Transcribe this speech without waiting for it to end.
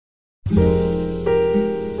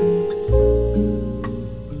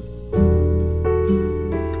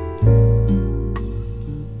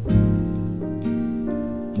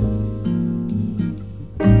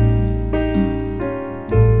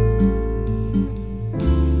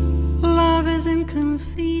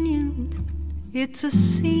It's a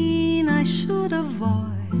scene I should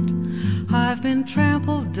avoid. I've been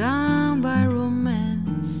trampled down by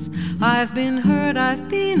romance. I've been hurt, I've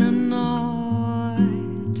been annoyed.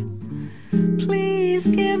 Please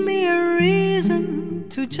give me a reason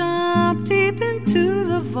to jump deep into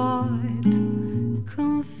the void.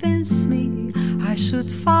 Convince me I should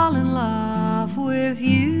fall in love with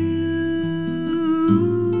you.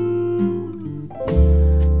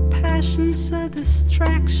 Passion's a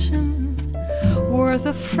distraction, worth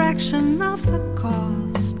a fraction of the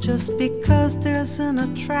cost. Just because there's an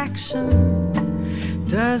attraction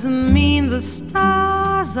doesn't mean the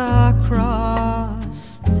stars are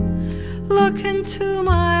crossed. Look into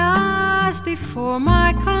my eyes before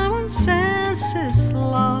my common sense is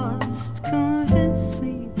lost. Convince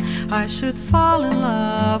me I should fall in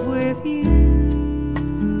love with you.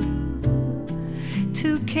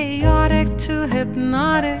 Too chaotic, too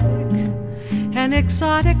hypnotic, an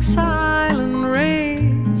exotic silent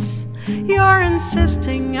race. You're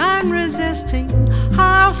insisting, I'm resisting.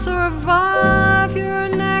 I'll survive your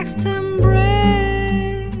next embrace.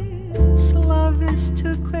 Love is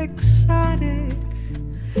too quixotic,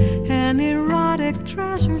 an erotic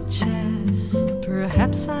treasure chest.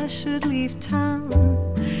 Perhaps I should leave town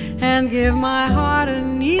and give my heart a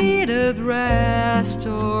needed rest.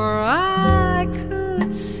 Or I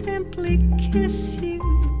could simply kiss you,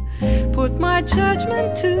 put my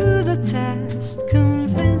judgment to the test.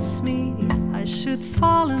 Convince me I should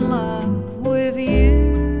fall in love with you.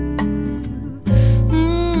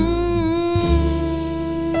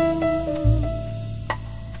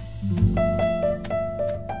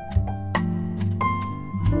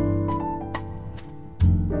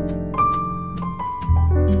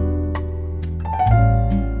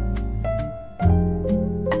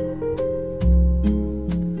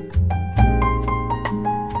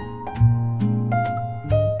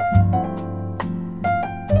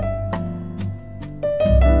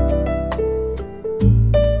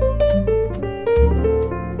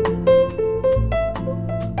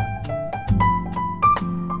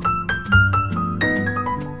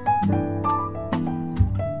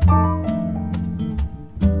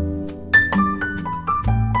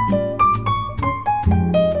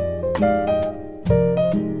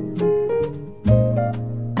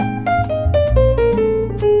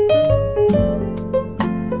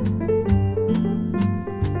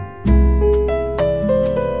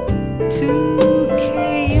 Too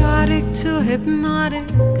chaotic, too hypnotic,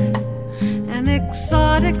 an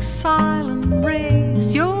exotic silent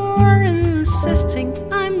race. You're insisting,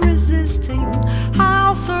 I'm resisting.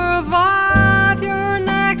 I'll survive your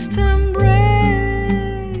next embrace.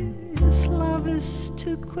 Love is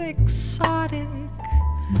too quixotic,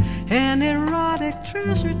 an erotic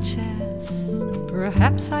treasure chest.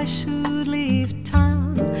 Perhaps I should leave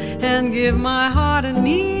town and give my heart a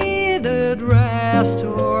needed rest.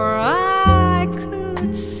 Or I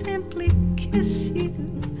could simply kiss you,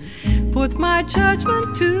 put my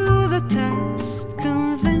judgment to the test.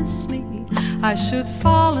 Convince me I should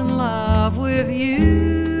fall in love with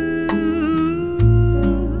you.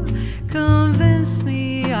 Convince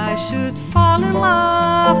me I should fall in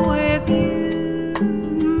love with you.